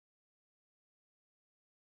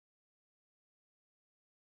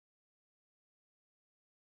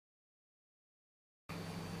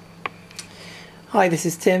Hi, this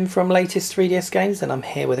is Tim from Latest 3DS Games, and I'm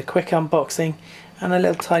here with a quick unboxing and a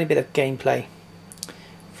little tiny bit of gameplay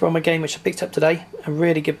from a game which I picked up today. A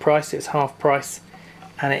really good price, it's half price,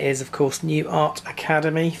 and it is of course New Art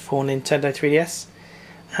Academy for Nintendo 3DS.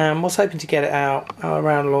 Was hoping to get it out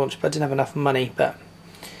around launch, but I didn't have enough money, but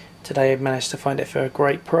today I've managed to find it for a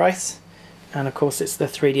great price. And of course it's the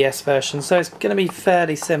 3DS version, so it's going to be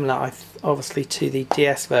fairly similar obviously to the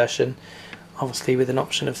DS version, obviously with an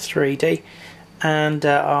option of 3D. And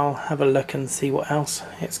I'll have a look and see what else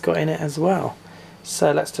it's got in it as well.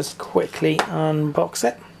 So let's just quickly unbox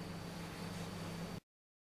it.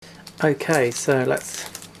 Okay, so let's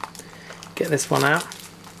get this one out.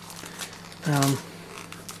 Get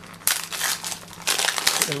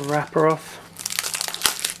the wrapper off,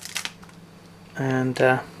 and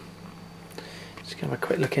just gonna have a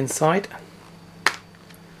quick look inside.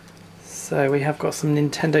 So we have got some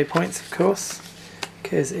Nintendo points, of course,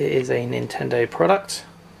 because it is a Nintendo product,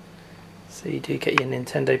 so you do get your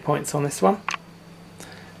Nintendo points on this one,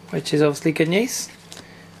 which is obviously good news.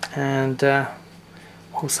 And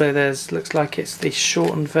also looks like it's the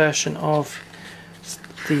shortened version of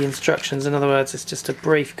the instructions. In other words, it's just a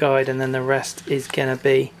brief guide, and then the rest is going to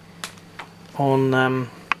be on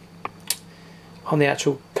the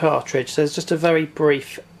actual cartridge. So it's just a very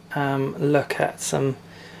brief look at some.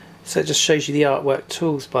 So it just shows you the artwork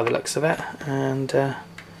tools by the looks of it, and don't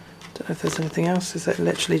know if there's anything else. Is it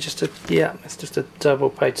literally just it's just a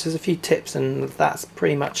double page. There's a few tips and that's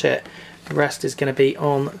pretty much it. The rest is going to be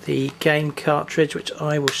on the game cartridge, which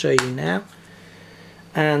I will show you now.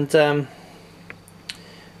 And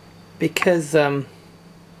because there's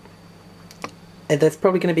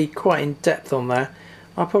probably going to be quite in depth on there,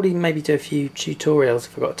 I'll probably maybe do a few tutorials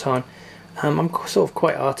if I've got time. I'm sort of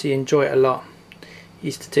quite arty, enjoy it a lot.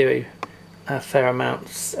 Used to do a fair amount,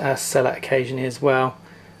 sell it occasionally as well,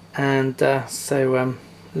 and so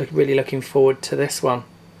really looking forward to this one.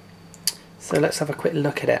 So let's have a quick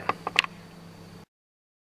look at it.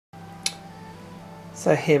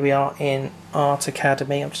 So here we are in Art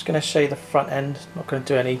Academy. I'm just going to show you the front end. I'm not going to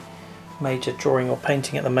do any major drawing or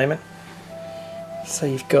painting at the moment. So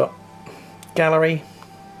you've got gallery,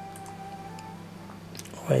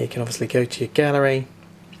 where you can obviously go to your gallery.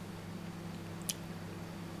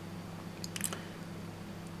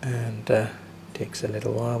 And takes a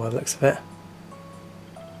little while by the looks of it.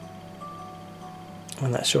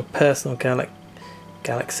 And that's your personal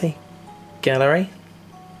galaxy gallery.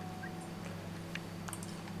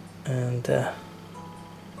 And you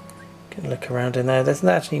can look around in there. There's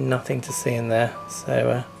actually nothing to see in there,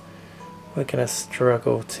 so we're going to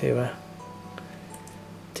struggle to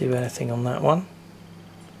do anything on that one.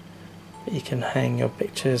 But you can hang your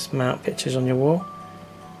pictures, mount pictures on your wall,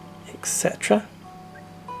 etc.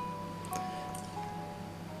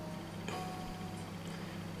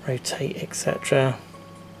 Rotate, etc.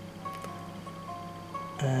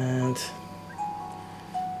 And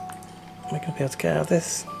am I going to be able to get out of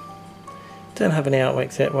this? Don't have any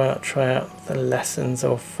artworks yet. Why not try out the lessons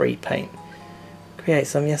or free paint? Create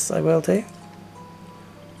some. Yes, I will do.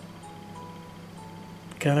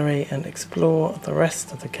 Gallery, and explore the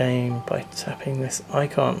rest of the game by tapping this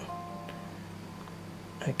icon.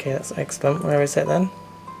 Okay, that's excellent. Where is it then?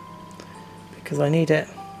 Because I need it.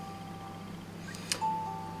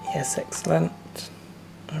 Yes, excellent.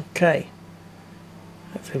 Okay.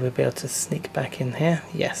 Hopefully we'll be able to sneak back in here.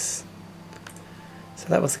 Yes. So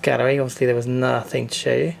that was the gallery. Obviously there was nothing to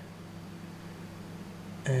show you.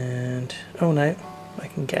 And, oh no, I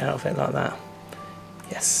can get out of it like that.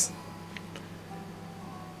 Yes.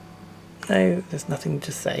 No, there's nothing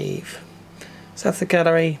to save. So that's the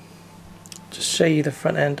gallery. Just show you the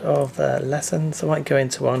front end of the lesson. So I might go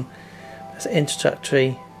into one. There's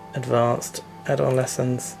introductory, advanced, add-on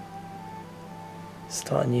lessons.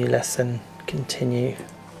 Start a new lesson, continue,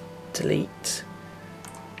 delete,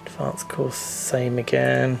 advanced course, same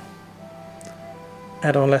again,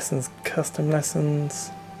 add-on lessons, custom lessons,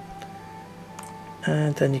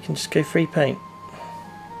 and then you can just go free paint.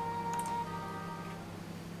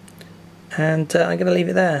 And I'm going to leave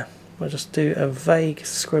it there. We'll just do a vague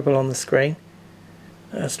scribble on the screen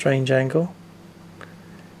at a strange angle,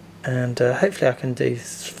 and hopefully I can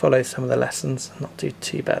follow some of the lessons and not do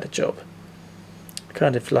too bad a job.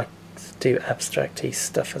 Kind of like to do abstract-y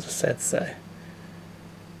stuff, as I said, so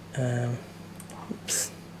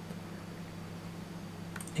oops.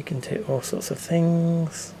 You can do all sorts of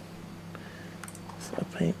things. So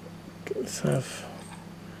paint, let's have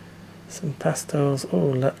some pastels. Oh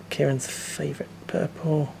look, Kieran's favourite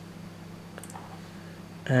purple,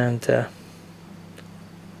 and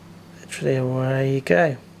literally away you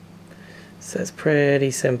go. So it's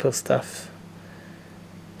pretty simple stuff.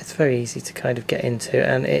 it's very easy to kind of get into,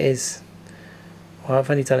 and it is, well,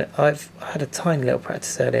 I've only done it, I've had a tiny little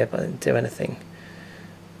practice earlier, but I didn't do anything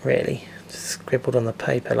really, just scribbled on the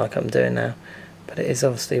paper like I'm doing now. But it is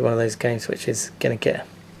obviously one of those games which is going to get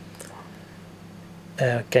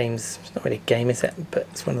games, it's not really a game, is it, but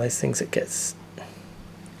it's one of those things that gets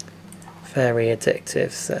very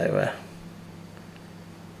addictive. So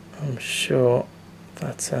I'm sure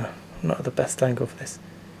that I'm not at the best angle for this.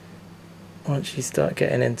 Once you start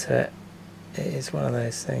getting into it, it is one of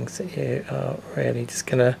those things that you are really just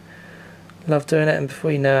gonna love doing it, and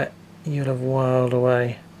before you know it, you'll have whiled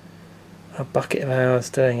away a bucket of hours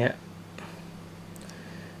doing it.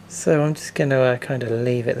 So I'm just going to kind of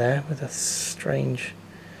leave it there with a strangeness,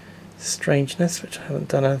 which I haven't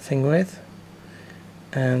done anything with,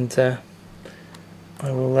 and I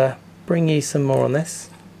will bring you some more on this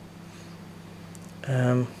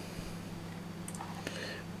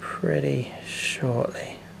pretty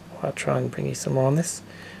shortly. I'll try and bring you some more on this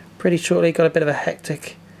pretty shortly. Got a bit of a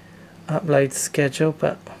hectic upload schedule,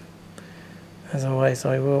 but as always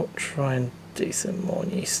I will try and do some more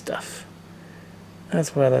new stuff,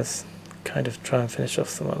 as well as kind of try and finish off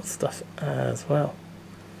some other stuff as well.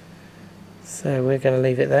 So we're going to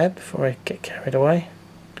leave it there before I get carried away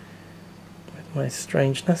with my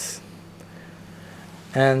strangeness,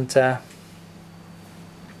 and I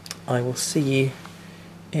will see you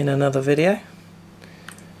in another video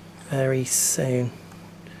very soon.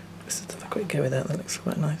 Just have a quick go with that, that looks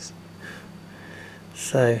quite nice.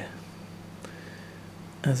 So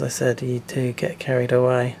as I said, you do get carried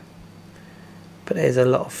away, but it is a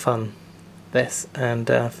lot of fun, this, and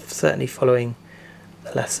certainly following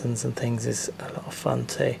the lessons and things is a lot of fun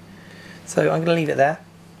too. So I'm going to leave it there,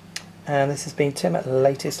 and this has been Tim at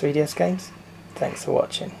Latest 3DS Games. Thanks for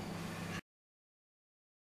watching.